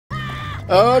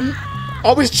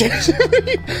I was chasing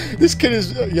me. This kid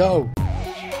is yo.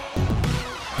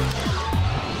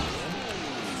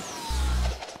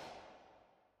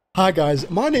 Hi guys,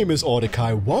 my name is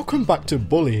Awedecai. Welcome back to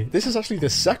Bully. This is actually the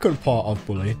second part of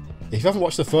Bully. If you haven't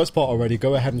watched the first part already,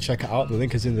 go ahead and check it out. The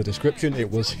link is in the description. It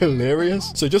was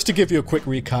hilarious. So just to give you a quick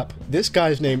recap, this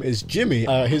guy's name is Jimmy.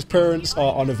 His parents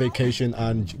are on a vacation,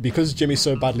 and because Jimmy's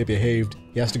so badly behaved,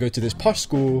 he has to go to this posh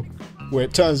school where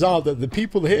it turns out that the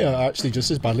people here are actually just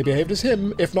as badly behaved as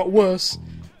him, if not worse.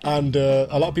 And a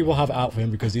lot of people have it out for him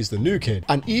because he's the new kid.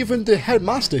 And even the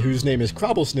headmaster, whose name is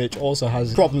Crabblesnitch, also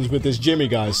has problems with this Jimmy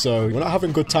guy. So we're not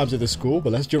having good times at the school,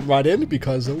 but let's jump right in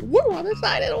because whoa, I'm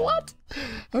excited. What?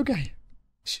 Okay.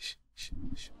 Shh, shh,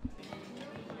 shh.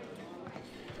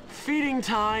 Feeding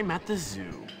time at the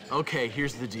zoo. Okay,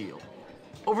 here's the deal.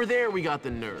 Over there we got the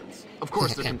nerds. Of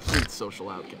course, they're complete social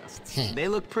outcasts. They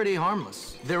look pretty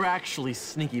harmless. They're actually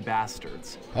sneaky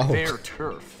bastards. Oh. Their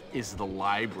turf is the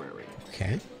library.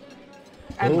 Okay.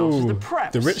 And those are the Ooh,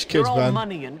 preps. the rich kids, They're all man.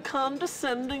 money and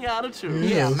condescending attitudes.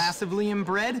 Yeah, Yes. massively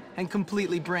inbred and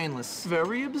completely brainless.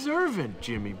 Very observant,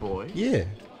 Jimmy boy. Yeah.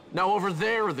 Now over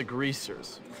there are the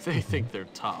greasers. They think they're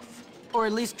tough. Or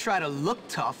at least try to look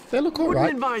tough. They look Wouldn't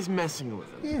alright. advise messing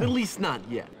with them. Yeah. At least not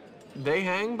yet. They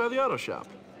hang by the auto shop.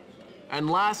 And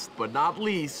last but not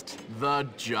least, the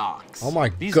jocks. Oh my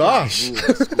These gosh. guys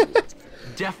rule the school.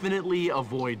 Definitely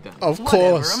avoid them. Of Whatever,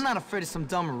 course. I'm not afraid of some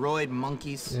dumb roid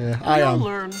monkeys. Yeah, I You'll am.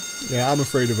 learn. Yeah, I'm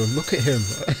afraid of him. Look at him.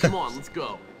 Come on, let's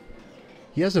go.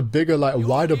 He has a bigger, like,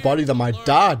 wider body than my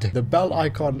dad. The bell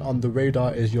icon on the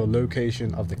radar is your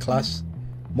location of the class.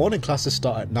 Morning classes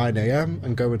start at 9 AM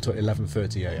and go until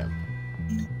 11:30 AM.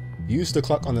 Use the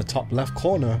clock on the top left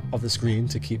corner of the screen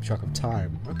to keep track of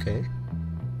time. Okay.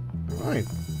 Right.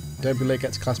 Don't be late,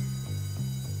 get to class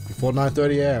before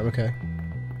 9:30 AM. Okay.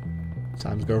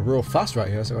 Times go real fast right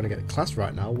here, so I'm gonna get to class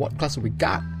right now. What class have we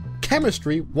got?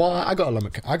 Chemistry. Well, I got a lot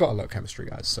of chemistry,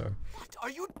 guys. So. What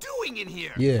are you doing in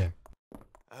here? Yeah.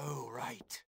 Oh,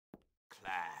 right.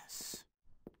 Class.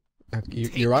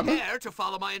 You right, man? Take care to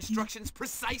follow my instructions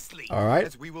precisely. All right.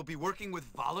 As we will be working with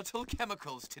volatile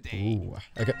chemicals today. Ooh.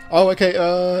 Okay. Oh,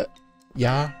 okay.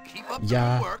 Yeah. Keep up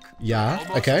Yeah. the good work. Yeah.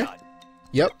 Almost Okay. done.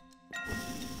 Yep.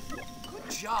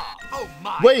 Good job. Oh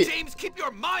my. Wait. James, keep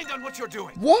your mind on what you're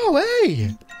doing. Whoa,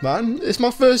 hey, man! It's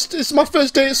my first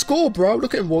day at school, bro.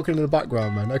 Look at him walking in the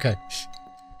background, man. Okay. Shh.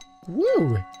 Woo,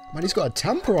 man! He's got a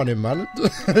temper on him, man.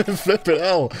 Flipping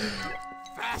hell.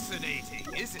 Fascinating,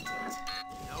 isn't it?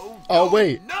 No. Oh, no,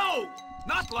 wait. No,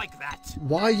 not like that.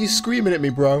 Why are you screaming at me,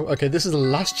 bro? Okay, this is the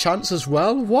last chance as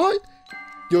well. What?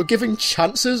 You're giving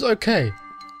chances? Okay.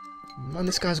 Man,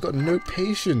 this guy's got no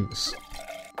patience.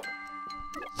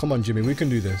 Come on, Jimmy, we can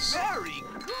do this. Very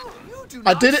good. You do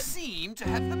I not did it. seem to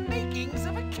have the makings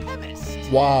of a chemist.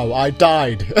 Wow, I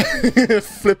died.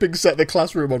 Flipping set the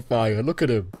classroom on fire. Look at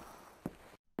him.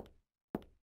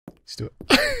 Still,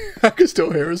 I can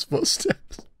still hear his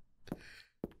footsteps.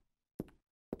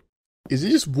 Is he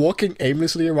just walking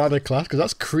aimlessly around the class? Because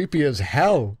that's creepy as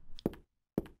hell.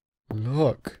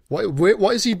 Look.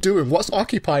 What is he doing? What's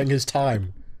occupying his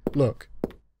time? Look.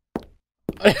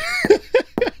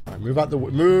 Right, move out the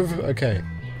move. Okay.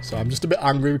 So I'm just a bit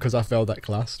angry because I failed that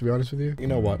class, to be honest with you. You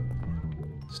know what?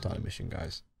 Start a mission,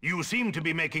 guys. You seem to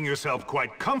be making yourself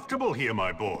quite comfortable here,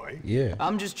 my boy. Yeah.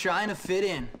 I'm just trying to fit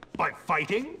in. By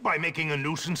fighting? By making a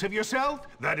nuisance of yourself?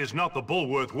 That is not the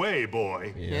Bulworth way,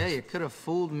 boy. Yeah, you could have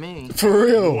fooled me. For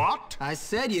real. What? I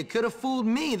said you could have fooled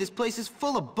me. This place is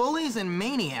full of bullies and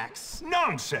maniacs.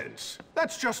 Nonsense.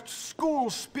 That's just school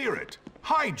spirit.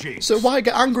 Hijinks. So why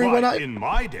get angry when I... In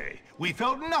my day, we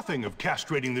felt nothing of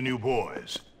castrating the new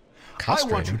boys. I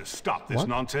want you to stop this What?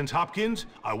 nonsense, Hopkins.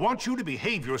 I want you to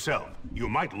behave yourself. You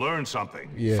might learn something.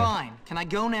 Yeah. Fine. Can I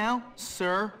go now,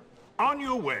 sir? On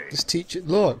your way. This teacher...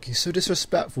 Look, he's so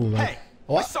disrespectful, man. Hey,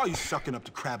 I What? saw you sucking up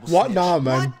to Crabble. What Snitch. now,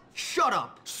 man? What? Shut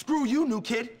up. Screw you, new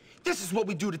kid. This is what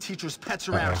we do to teachers' pets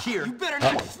around here. You better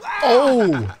not.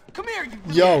 Oh! Come here,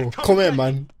 you. Yo, come here,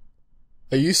 man.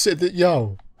 Are you sitting...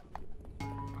 Yo.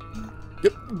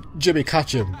 Yep, Jimmy,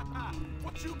 catch him.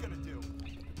 What you gonna do?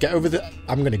 Get over the...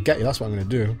 I'm gonna get you, that's what I'm gonna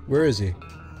do. Where is he?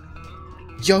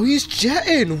 Yo, he's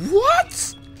jetting!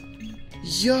 What?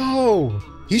 Yo!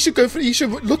 He should go for... He should...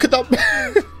 Look at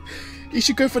that... He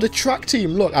should go for the track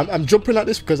team. Look, I'm jumping like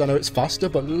this because I know it's faster,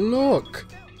 but look.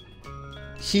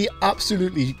 He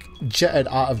absolutely jetted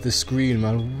out of the screen,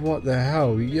 man. What the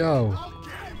hell? Yo.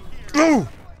 Oh!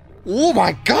 Oh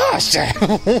my gosh!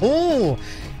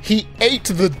 He ate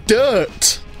the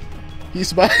dirt!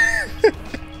 He's my...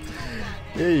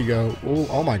 There you go.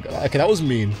 Oh my god. Okay, that was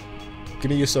mean. Give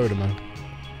me your soda, man.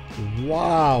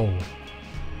 Wow.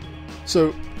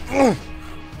 So,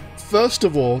 first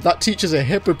of all, that teacher's a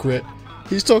hypocrite.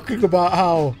 He's talking about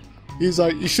how he's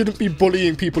like, you shouldn't be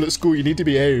bullying people at school, you need to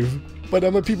behave. But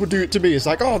then when people do it to me, it's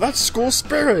like, oh, that's school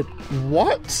spirit.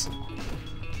 What?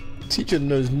 Teacher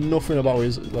knows nothing about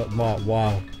his, like,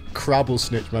 wow. Crabble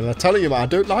snitch, man. I'm telling you, man, I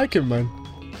don't like him, man.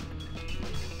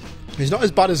 He's not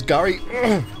as bad as Gary.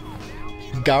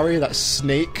 Gary, that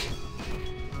snake.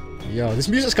 Yo, this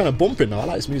music's kind of bumping now. I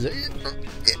like this music.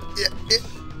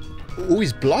 Oh,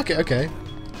 he's blocking. Okay.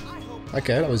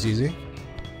 Okay, that was easy.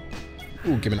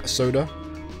 Ooh, give me that soda.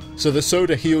 So the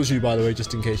soda heals you, by the way,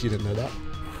 just in case you didn't know that.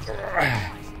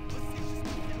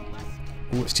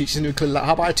 Ooh, it's teaching you.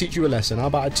 How about I teach you a lesson? How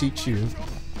about I teach you?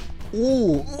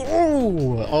 Ooh,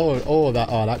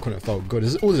 that couldn't have felt good.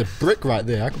 There's a brick right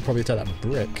there. I could probably tell that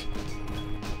brick.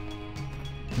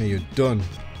 No, you're done.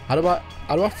 How do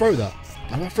I throw that?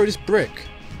 How do I throw this brick?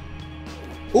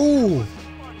 Ooh,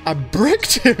 I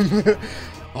bricked him.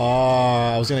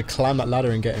 I was gonna climb that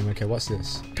ladder and get him. Okay, what's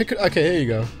this? Pick it. Okay, here you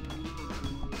go.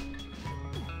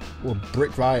 Ooh,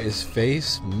 brick right at his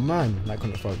face. Man, that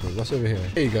couldn't have felt good. What's over here?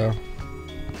 Here you go.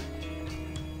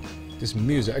 This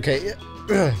music. Okay.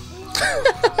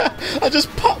 I just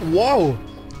popped. Wow.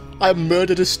 I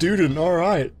murdered a student.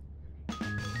 Alright.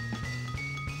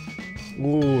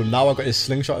 Ooh, now I got his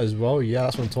slingshot as well. Yeah,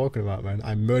 that's what I'm talking about, man.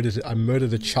 I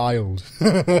murdered a child.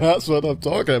 That's what I'm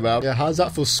talking about. Yeah, how's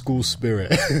that for school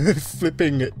spirit?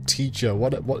 Flipping teacher.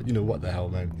 What the hell,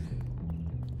 man?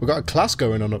 We've got a class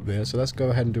going on up there, so let's go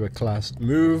ahead and do a class.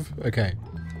 Move. Okay.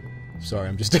 Sorry,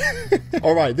 I'm just...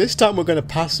 Alright, this time we're going to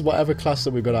pass whatever class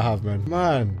that we're going to have, man.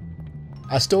 Man.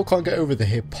 I still can't get over the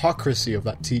hypocrisy of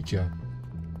that teacher.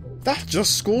 That's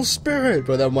just school spirit.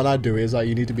 But then when I do it, it's like,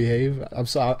 you need to behave. I'm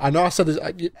sorry. I know I said this.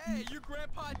 Hey, your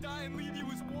grandpa died and leave you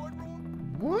his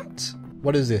wardrobe? What?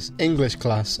 What is this? English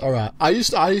class. Alright. I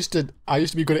used to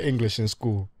be good at English in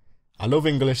school. I love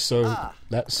English, so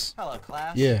let's... Hello,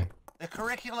 class. Yeah. The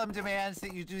curriculum demands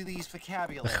that you do these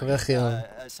vocabulary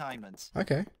assignments.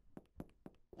 Okay.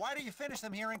 Why don't you finish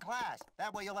them here in class?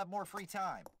 That way you'll have more free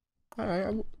time.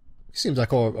 Alright. Seems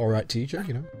like alright teacher,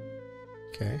 you know.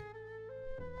 Okay.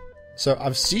 So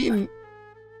I've seen...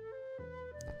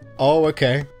 Oh,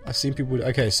 okay. I've seen people...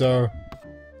 Okay, so...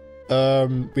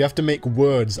 we have to make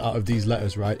words out of these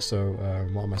letters, right? So,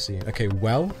 what am I seeing? Okay,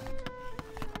 well.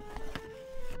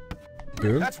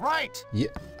 Boom. That's right! Yeah,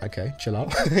 okay, chill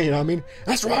out. You know what I mean?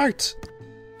 That's right!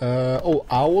 Oh,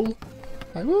 owl.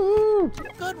 Like, woo!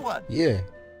 Good one! Yeah.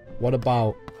 What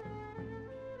about...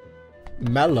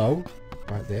 mellow?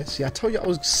 Right there. See, I told you I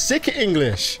was sick at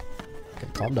English! Okay,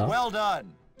 calm down. Well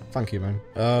done! Thank you, man.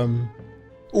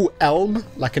 Ooh, elm.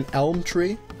 Like an elm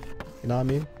tree. You know what I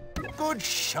mean? Good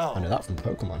show! I know that from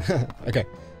Pokemon. Okay.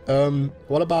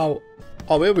 What about...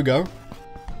 Oh, here we go.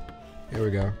 Here we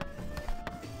go.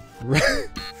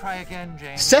 Try again,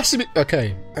 James. Sesame...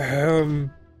 Okay.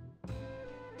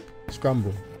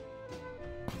 Scramble.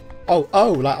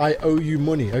 Oh, like I owe you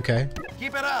money. Okay.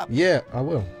 Keep it up! Yeah, I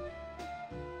will.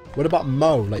 What about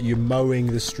mow? Like you're mowing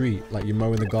the street. Like you're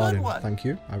mowing the garden. Thank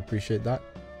you. I appreciate that.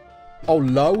 Oh,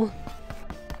 low.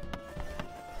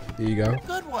 There you go.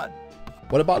 Good one.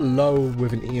 What about low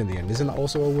with an E in the end? Isn't that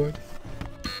also a word?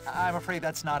 I'm afraid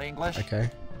that's not English. Okay.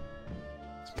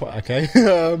 Okay.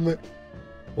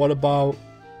 What about...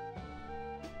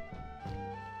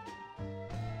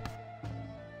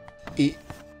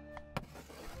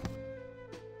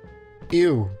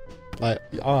 Ew. Like,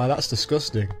 oh, that's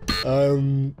disgusting.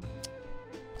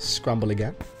 Scramble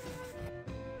again.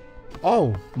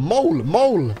 Oh,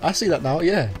 mole. I see that now,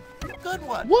 yeah. Good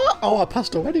one. What? Oh, I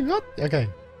passed already. What? Okay.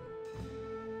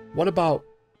 What about...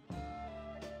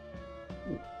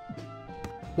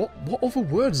 What other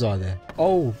words are there?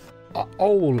 Oh,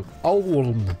 olm.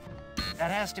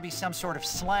 That has to be some sort of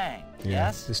slang, Yeah,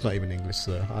 yes? it's not even English,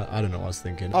 so I don't know what I was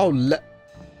thinking. Oh,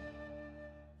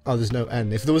 there's no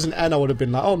N. If there was an N, I would have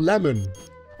been like, oh, lemon.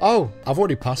 Oh, I've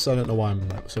already passed, so I don't know why I'm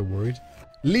like, so worried.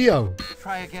 Leo.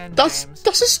 Try again, That's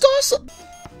James. a star.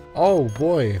 Oh,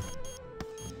 boy.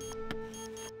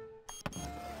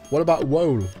 What about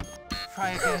woe?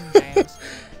 Try again, James.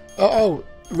 Oh,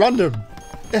 random.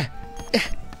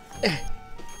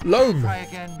 Loam. Try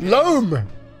again, James. Loam.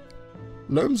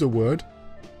 Loam's a word.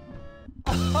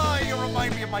 Oh, you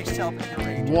remind me of myself at your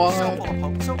age. What? So full of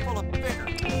hope, so full of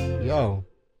vigor. Yo.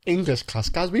 English class,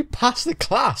 guys, we passed the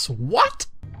class. What?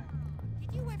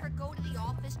 Did you ever go to the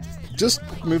office Just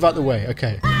move out the way.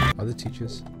 Okay. Oh, the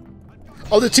teachers.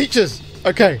 Oh, the teachers.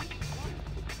 Okay.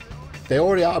 They're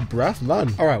already out of breath,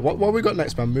 man. All right, what we got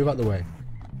next, man? Move out the way.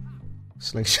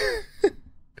 Slingshot.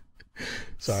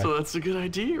 Sorry. So that's a good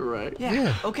idea, right?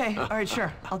 Yeah. Okay. All right.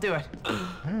 Sure. I'll do it.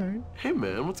 Alright. Hey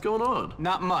man, what's going on?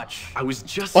 Not much. I was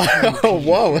just telling Oh, Pete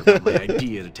whoa. about my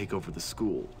idea to take over the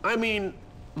school. I mean,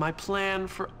 my plan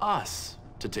for us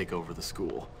to take over the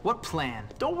school. What plan?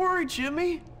 Don't worry,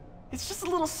 Jimmy. It's just a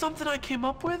little something I came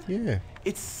up with. Yeah.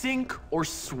 It's sink or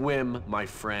swim, my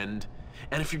friend.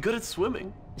 And if you're good at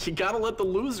swimming, you gotta let the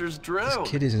losers drown. This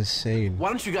kid is insane. Why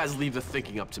don't you guys leave the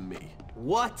thinking up to me?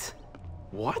 What?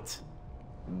 What?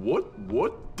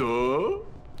 What the?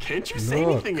 Can't you say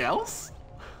Look. anything else?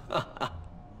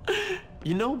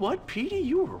 You know what, Petey?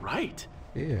 You were right.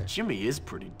 Yeah. Jimmy is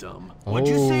pretty dumb. What'd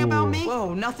you say about Oh. me?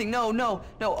 Whoa, nothing. No.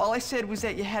 All I said was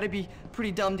that you had to be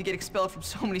pretty dumb to get expelled from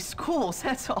so many schools.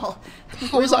 That's all.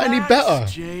 How is that any Relax, better?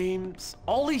 James.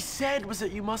 All he said was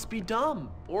that you must be dumb.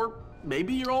 Or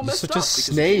maybe you're all messed such up a because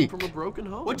you snake. came from a broken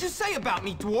home. What'd you say about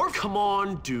me, dwarf? Come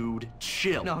on, dude.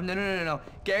 Chill. No.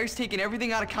 Gary's taking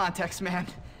everything out of context, man.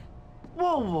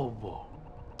 Whoa.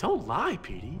 Don't lie,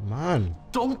 Petey. Man.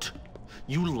 Don't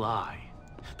you lie.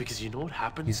 Because you know what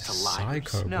happens He's to a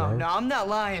liars? psycho, No, bro. I'm not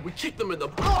lying. We kick them in the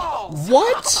balls.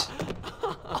 What?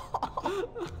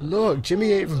 Look,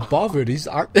 Jimmy ain't even bothered. He's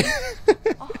acting.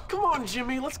 Come on,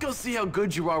 Jimmy. Let's go see how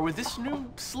good you are with this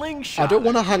new slingshot. I don't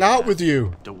want to hang out with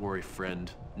you. Don't worry,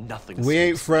 friend. Nothing. We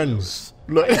ain't friends.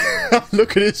 Look,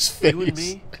 look at his face. You and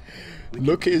me.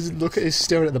 Look at his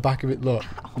staring at the back of it. Look.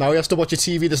 Now he has to watch a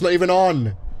TV that's not even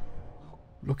on.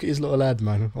 Look at his little head,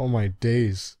 man. Oh my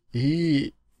days.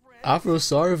 I feel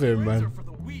sorry for him, man.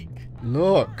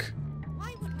 Look.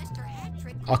 Why would Mr.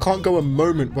 Hattrick I can't go a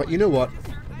moment, but you know what?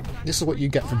 This is what you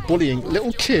get for bullying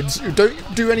little kids who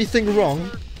don't do anything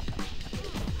wrong.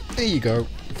 There you go.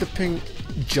 Flipping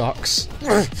jocks.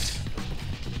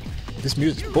 This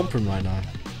music's bumping right now.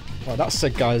 Right, that's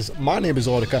it, guys. My name is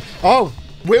Awedecai. Oh!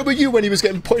 Where were you when he was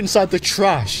getting put inside the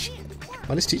trash?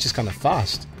 Man, this teacher's kind of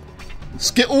fast.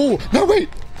 Oh! No, wait!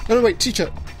 No, wait,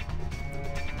 teacher.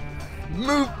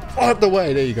 Move out the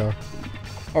way. There you go.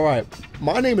 Alright,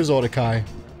 my name is Awedecai.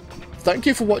 Thank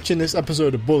you for watching this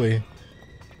episode of Bully.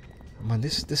 Man,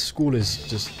 this school is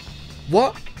just...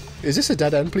 What? Is this a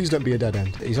dead end? Please don't be a dead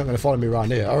end. He's not going to follow me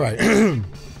around here. Alright.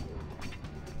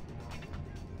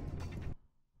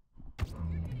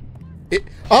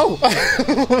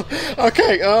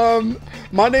 Okay,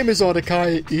 my name is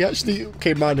Awedecai. He actually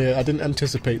came down here. I didn't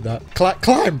anticipate that.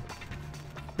 Climb!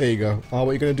 There you go. Oh,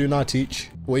 what are you going to do now, Teach?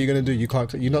 What are you going to do?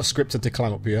 You're not scripted to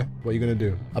climb up here. What are you going to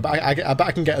do? I bet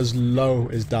I can get as low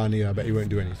as down here. I bet you won't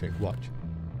do anything. Watch.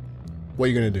 What are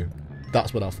you going to do?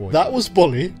 That's what I thought. That was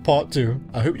Bully, part 2.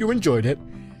 I hope you enjoyed it.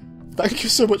 Thank you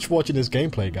so much for watching this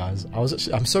gameplay, guys.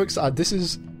 I'm so excited.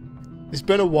 It's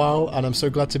been a while, and I'm so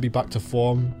glad to be back to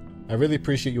form. I really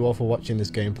appreciate you all for watching this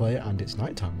gameplay, and it's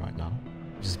nighttime right now,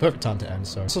 which is the perfect time to end,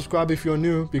 so subscribe if you're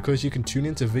new, because you can tune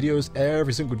into videos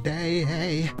every single day.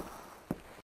 Hey.